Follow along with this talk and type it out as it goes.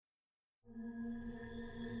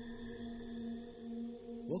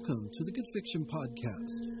Welcome to the Good Fiction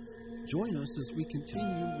Podcast. Join us as we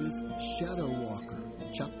continue with Shadow Walker,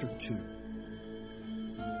 Chapter 2.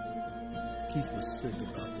 Keith was sick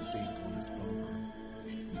about the dink on his bumper.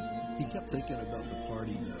 He kept thinking about the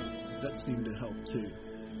party, though. That seemed to help, too.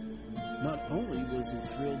 Not only was he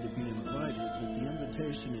thrilled to be invited, but the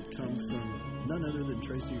invitation had come from none other than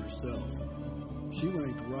Tracy herself. She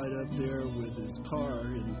ranked right up there with his car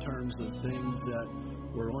in terms of things that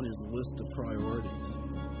were on his list of priorities.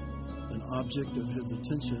 An object of his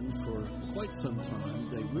attention for quite some time,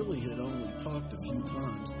 they really had only talked a few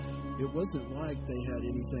times. It wasn't like they had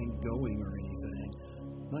anything going or anything.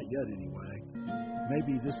 Not yet, anyway.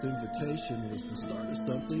 Maybe this invitation was the start of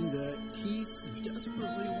something that Keith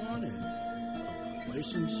desperately wanted. A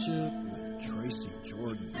relationship with Tracy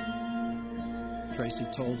Jordan. Tracy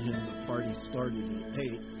told him the party started at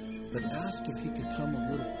 8, but asked if he could come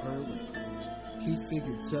a little early. Keith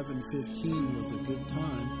figured 7:15 was a good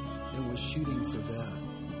time and was shooting for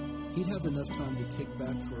that. He'd have enough time to kick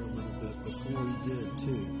back for a little bit before he did,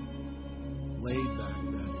 too. Laid back,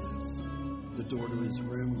 that is. The door to his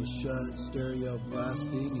room was shut, stereo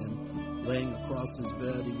blasting, and laying across his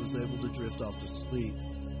bed, he was able to drift off to sleep.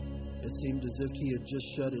 It seemed as if he had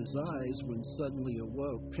just shut his eyes when suddenly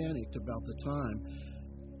awoke, panicked about the time.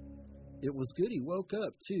 It was good he woke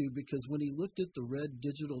up, too, because when he looked at the red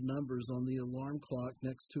digital numbers on the alarm clock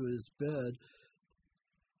next to his bed,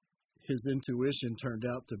 his intuition turned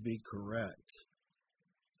out to be correct.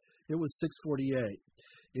 It was 6:48.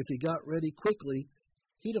 If he got ready quickly,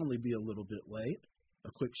 he'd only be a little bit late.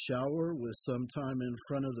 A quick shower with some time in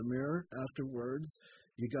front of the mirror afterwards,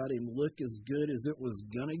 you got him look as good as it was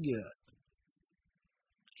gonna get.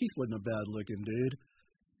 Keith wasn't a bad-looking dude.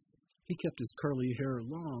 He kept his curly hair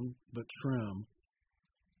long but trim.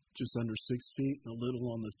 Just under 6 feet and a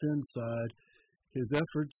little on the thin side, his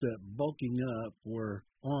efforts at bulking up were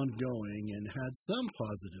ongoing and had some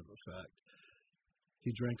positive effect.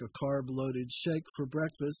 He drank a carb-loaded shake for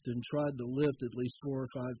breakfast and tried to lift at least 4 or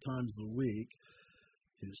 5 times a week.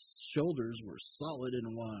 His shoulders were solid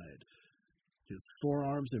and wide. His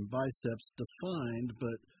forearms and biceps defined,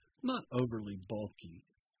 but not overly bulky.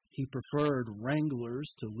 He preferred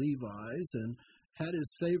Wranglers to Levi's and had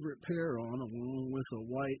his favorite pair on along with a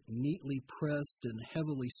white, neatly pressed and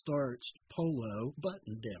heavily starched polo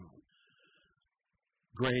button-down.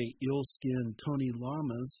 Gray eel-skin Tony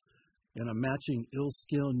Lamas and a matching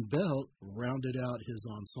eel-skin belt rounded out his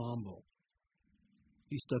ensemble.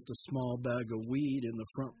 He stuffed a small bag of weed in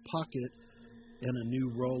the front pocket and a new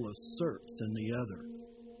roll of certs in the other.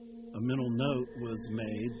 A mental note was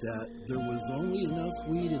made that there was only enough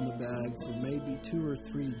weed in the bag for maybe 2 or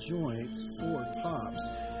 3 joints, 4 tops,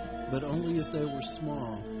 but only if they were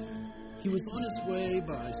small. He was on his way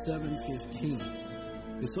by 7:15.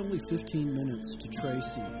 It's only 15 minutes to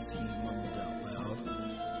Tracy's, he mumbled out loud,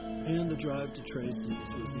 and the drive to Tracy's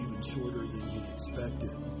was even shorter than he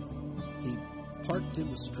expected. He parked in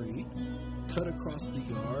the street, cut across the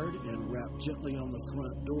yard, and rapped gently on the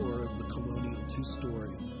front door of the colonial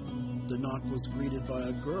 2-story. The knock was greeted by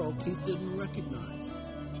a girl Keith didn't recognize.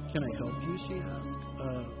 "Can I help you?" she asked.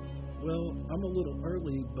 Well, I'm a little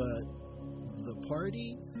early, but the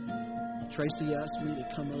party? Tracy asked me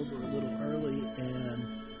to come over a little early,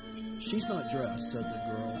 and she's not dressed, said the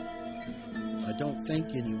girl. "I don't think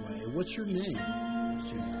anyway. What's your name?"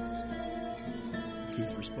 she asked.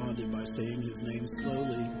 Keith responded by saying his name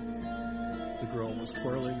slowly. The girl was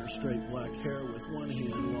twirling her straight black hair with one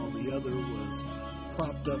hand while the other was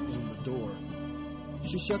propped up on the door.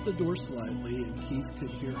 She shut the door slightly, and Keith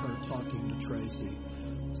could hear her talking to Tracy.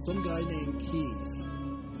 Some guy named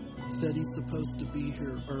Keith said he's supposed to be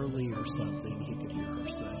here early or something, he could hear her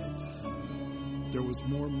say. There was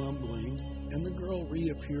more mumbling, and the girl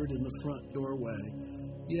reappeared in the front doorway.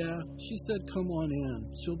 "Yeah," she said, "come on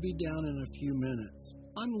in. She'll be down in a few minutes.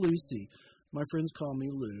 I'm Lucy. My friends call me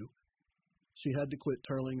Lou." She had to quit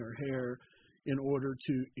twirling her hair in order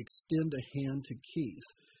to extend a hand to Keith.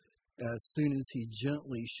 As soon as he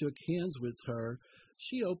gently shook hands with her,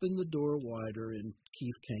 she opened the door wider and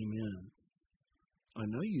Keith came in. "I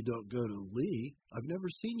know you don't go to Lee. I've never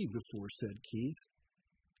seen you before," said Keith.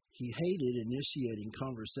 He hated initiating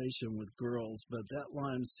conversation with girls, but that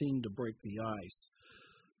line seemed to break the ice.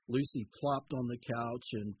 Lucy plopped on the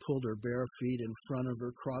couch and pulled her bare feet in front of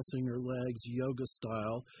her, crossing her legs yoga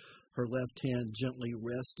style. Her left hand gently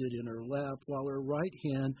rested in her lap, while her right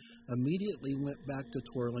hand immediately went back to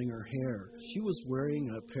twirling her hair. She was wearing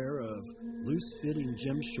a pair of loose-fitting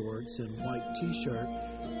gym shorts and white T-shirt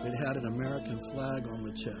that had an American flag on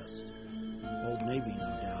the chest. Old Navy,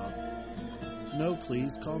 no doubt. No,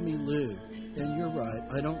 please, call me Lou. And you're right,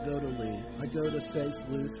 I don't go to Lee. I go to Faith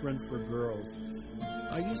Lutheran for Girls.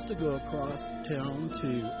 I used to go across town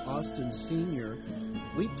to Austin Senior.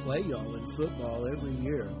 We play y'all in football every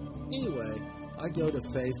year. Anyway, I go to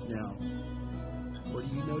Faith now. Where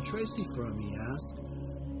do you know Tracy from, he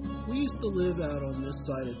asked. We used to live out on this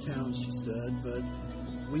side of town, she said, but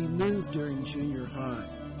we moved during junior high.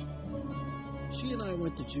 She and I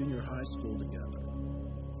went to junior high school together.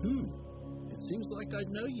 It seems like I'd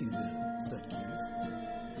know you then, said Keith.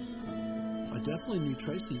 I definitely knew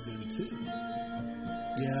Tracy then, too.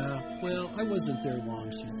 Yeah, well, I wasn't there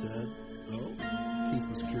long, she said. Oh? Keith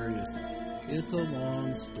was curious. It's a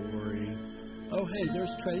long story. Oh, hey,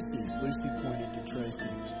 there's Tracy. Lucy pointed to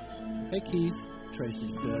Tracy. Hey, Keith,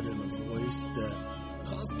 Tracy said in a voice that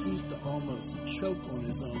caused Keith to almost choke on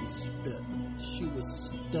his own spit. She was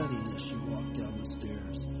stunning as she walked down the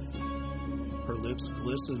stairs. Her lips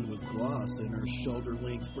glistened with gloss, and her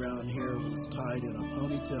shoulder-length brown hair was tied in a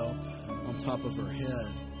ponytail on top of her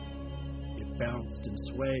head. It bounced and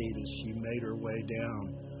swayed as she made her way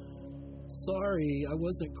down. Sorry, I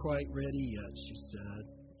wasn't quite ready yet, she said.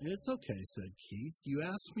 It's okay, said Keith. You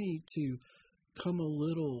asked me to come a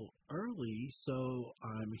little early, so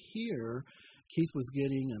I'm here. Keith was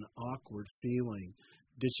getting an awkward feeling.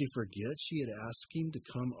 Did she forget she had asked him to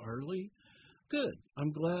come early? Good.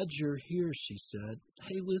 I'm glad you're here, she said.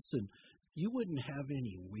 Hey, listen, you wouldn't have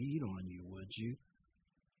any weed on you, would you?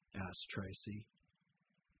 Asked Tracy.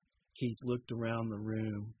 Keith looked around the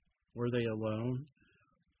room. Were they alone?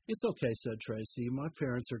 It's okay, said Tracy. My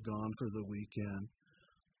parents are gone for the weekend.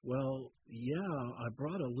 Well, yeah, I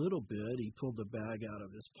brought a little bit. He pulled the bag out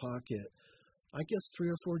of his pocket. I guess 3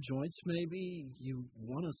 or 4 joints, maybe. You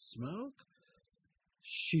want to smoke?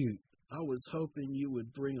 Shoot, I was hoping you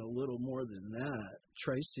would bring a little more than that.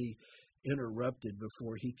 Tracy interrupted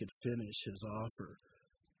before he could finish his offer.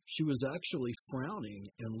 She was actually frowning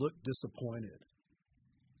and looked disappointed.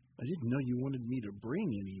 I didn't know you wanted me to bring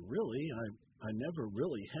any, really. I never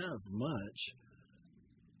really have much.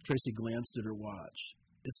 Tracy glanced at her watch.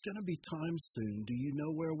 It's going to be time soon. Do you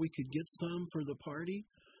know where we could get some for the party?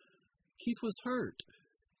 Keith was hurt.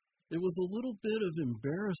 It was a little bit of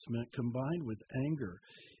embarrassment combined with anger.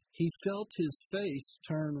 He felt his face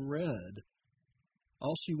turn red.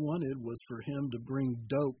 All she wanted was for him to bring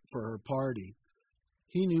dope for her party.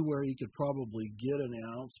 He knew where he could probably get an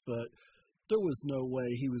ounce, but there was no way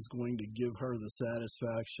he was going to give her the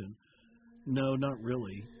satisfaction. No, not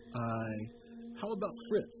really. How about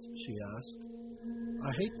Fritz? She asked.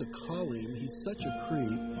 I hate to call him. He's such a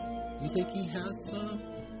creep. You think he has some?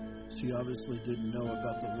 She obviously didn't know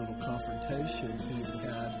about the little confrontation he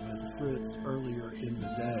had with Fritz earlier in the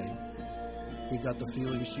day. He got the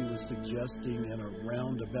feeling she was suggesting in a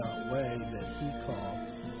roundabout way that he called.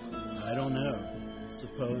 I don't know.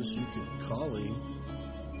 Suppose you could call him.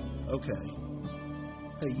 Okay.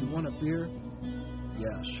 Hey, you want a beer?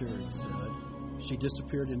 Yeah, sure, he said. She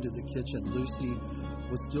disappeared into the kitchen. Lucy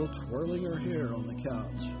was still twirling her hair on the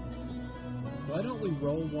couch. Why don't we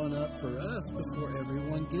roll one up for us before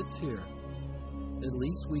everyone gets here? At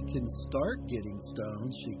least we can start getting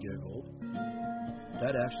stoned, she giggled.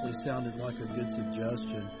 That actually sounded like a good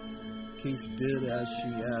suggestion. Keith did as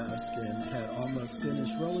she asked and had almost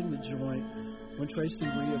finished rolling the joint when Tracy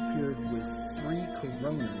reappeared with 3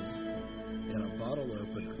 Coronas and a bottle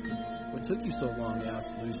opener. What took you so long?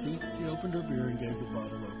 Asked Lucy. She opened her beer and gave the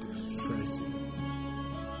bottle opener to Tracy.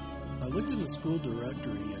 I looked in the school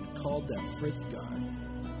directory and called that Fritz guy.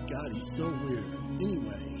 God, he's so weird.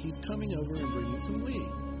 Anyway, he's coming over and bringing some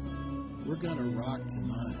weed. We're gonna rock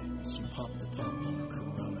tonight. She popped the top of her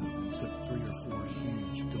Corona and took 3 or 4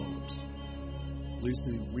 huge gulps.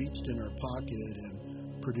 Lucy reached in her pocket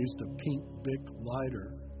and produced a pink Bic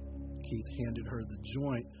lighter. Keith handed her the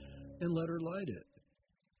joint and let her light it.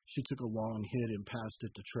 She took a long hit and passed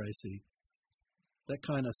it to Tracy. That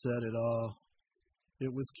kind of said it all.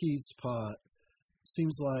 It was Keith's pot.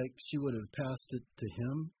 Seems like she would have passed it to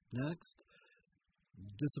him next.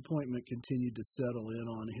 Disappointment continued to settle in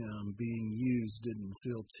on him. Being used didn't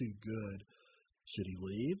feel too good. Should he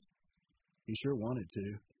leave? He sure wanted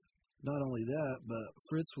to. Not only that, but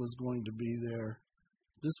Fritz was going to be there.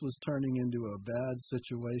 This was turning into a bad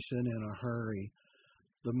situation in a hurry.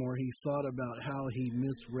 The more he thought about how he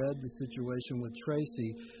misread the situation with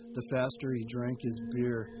Tracy, the faster he drank his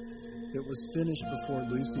beer. It was finished before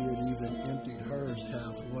Lucy had even emptied hers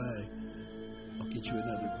halfway. I'll get you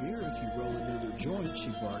another beer if you roll another joint,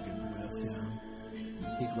 she bargained with him.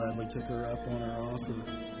 He gladly took her up on her offer.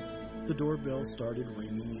 The doorbell started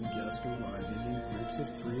ringing and guests arriving in groups of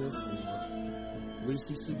 3 or 4.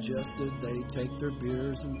 Lucy suggested they take their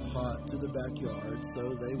beers and pot to the backyard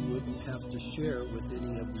so they wouldn't have to share with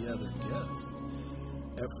any of the other guests.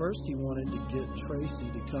 At first he wanted to get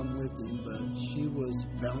Tracy to come with him, but she was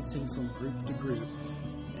bouncing from group to group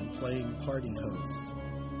and playing party host.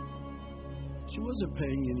 She wasn't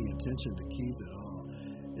paying any attention to Keith at all.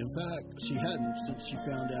 In fact, she hadn't since she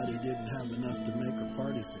found out he didn't have enough to make her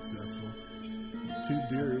party successful. 2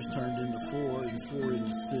 beers turned into 4 and 4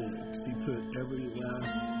 into 6. He put every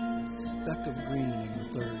last speck of green in the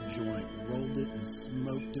 3rd joint, rolled it and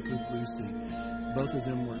smoked it with Lucy. Both of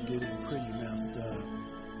them were getting pretty messed up.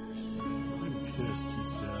 "I'm pissed," he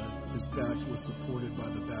said. His back was supported by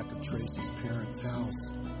the back of Tracy's parents' house.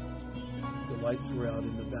 The lights were out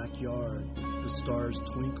in the backyard. The stars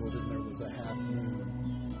twinkled and there was a half moon.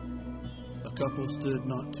 A couple stood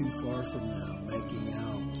not too far from them, making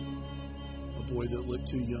out. A boy that looked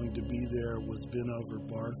too young to be there was bent over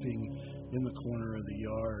barfing in the corner of the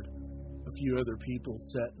yard. A few other people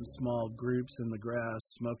sat in small groups in the grass,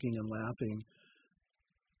 smoking and laughing.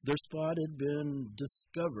 Their spot had been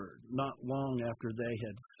discovered not long after they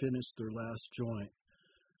had finished their last joint.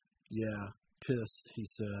 "Yeah, pissed," he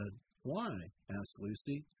said. "Why?" asked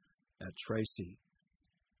Lucy. "At Tracy."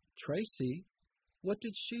 "Tracy? What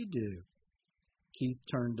did she do?" Keith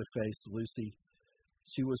turned to face Lucy.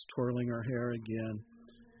 She was twirling her hair again.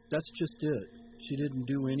 "That's just it. She didn't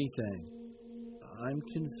do anything." "I'm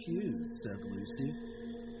confused," said Lucy.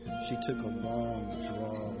 She took a long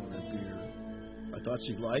draw on her beer. "I thought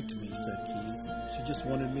she liked me," said Keith. "She just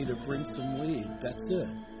wanted me to bring some weed. That's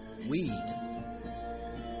it. Weed."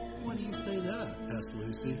 "Why do you say that?" asked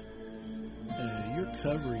Lucy. "Hey, you're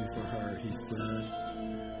covering for her," he said.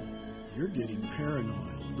 "You're getting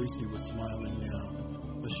paranoid." Lucy was smiling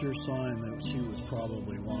now, a sure sign that she was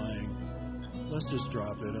probably lying. "Let's just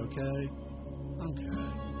drop it, okay?" "Okay."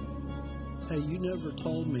 "Hey, you never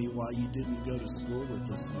told me why you didn't go to school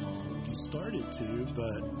with us long. You started to,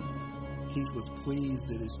 but..." Keith was pleased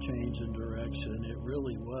at his change in direction. It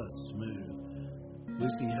really was smooth.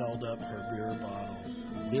 Lucy held up her beer bottle.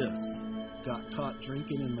 "This. Got caught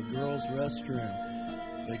drinking in the girls' restroom.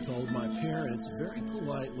 They told my parents very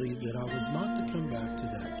politely that I was not to come back to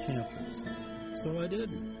that campus. So I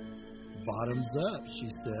didn't." "Bottoms up," she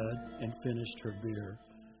said, and finished her beer.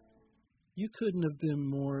 "You couldn't have been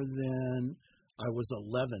more than..." "I was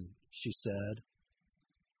 11, she said."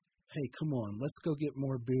 "Hey, come on, let's go get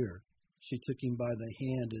more beer." She took him by the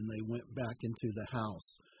hand and they went back into the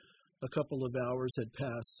house. A couple of hours had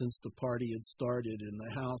passed since the party had started and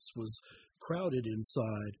the house was crowded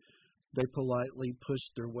inside. They politely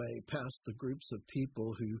pushed their way past the groups of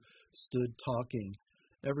people who stood talking.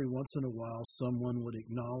 Every once in a while, someone would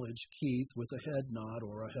acknowledge Keith with a head nod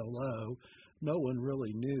or a hello. No one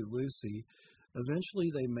really knew Lucy.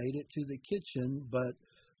 Eventually, they made it to the kitchen, but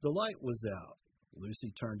the light was out.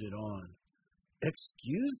 Lucy turned it on.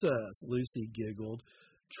 "Excuse us," Lucy giggled.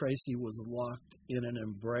 Tracy was locked in an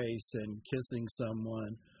embrace and kissing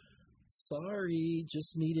someone. "Sorry,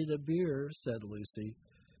 just needed a beer," said Lucy.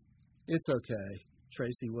 "It's okay."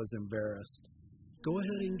 Tracy was embarrassed. "Go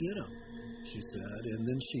ahead and get him," she said, and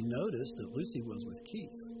then she noticed that Lucy was with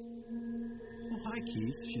Keith. "Oh, hi,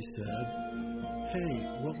 Keith," she said.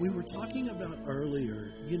 "Hey, what we were talking about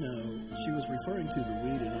earlier, she was referring to the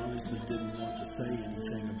weed and obviously didn't want to say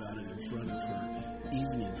anything about it in front of her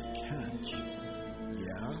evening's catch."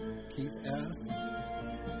 "Yeah?" Keith asked.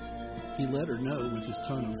 He let her know with his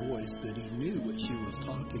tone of voice that he knew what she was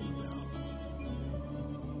talking about.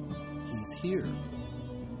 "He's here."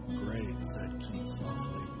 "Great," said Keith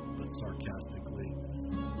softly, but sarcastically.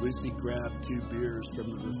 Lucy grabbed 2 beers from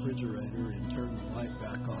the refrigerator and turned the light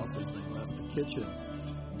back off as they left the kitchen.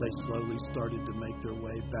 They slowly started to make their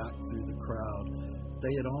way back through the crowd.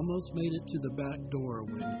 They had almost made it to the back door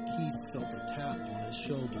when Keith felt a tap on his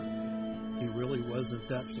shoulder. He really wasn't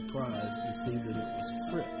that surprised to see that it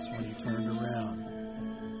was Fritz when he turned around.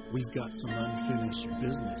 "We've got some unfinished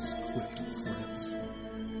business," quipped Fritz.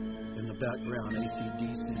 In the background,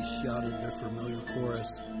 AC/DC shouted their familiar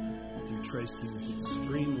chorus through Tracy's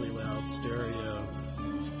extremely loud stereo.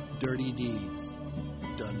 "Dirty deeds,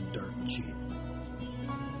 done dirt cheap."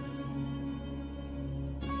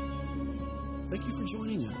 Thank you for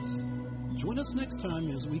joining us. Join us next time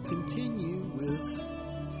as we continue with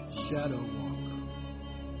Shadow Walker.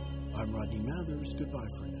 I'm Rodney Mathers. Goodbye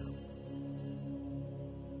for now.